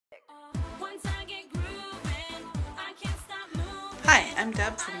I'm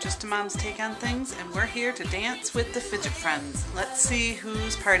Deb from Just a Mom's Take on Things, and we're here to dance with the Fidget Friends. Let's see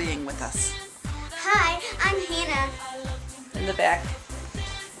who's partying with us. Hi, I'm Hannah. In the back.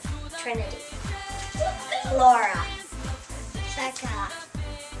 Trinity. Laura. Becca.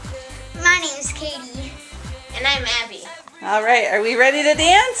 My name's Katie. And I'm Abby. All right, are we ready to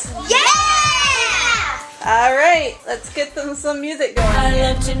dance? Yeah! All right, let's get them some music going.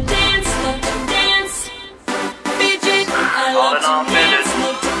 I love to dance, love to dance. Fidget, I love to dance,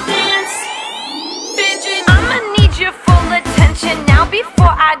 Fidget. I'ma need your full attention now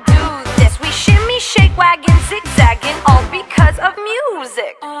before I do this. We shimmy, shake, wagging, zigzagging, all because of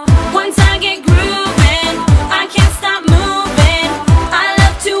music. Once I get grooving, I can't stop moving. I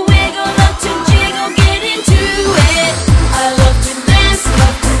love to wiggle, love to jiggle, get into it. I love to dance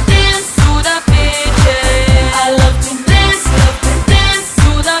through the fidget. I love to dance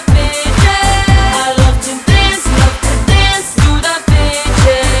through the fidget. I love to dance through the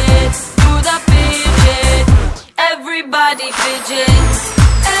fidget, through the fidget. Everybody fidget.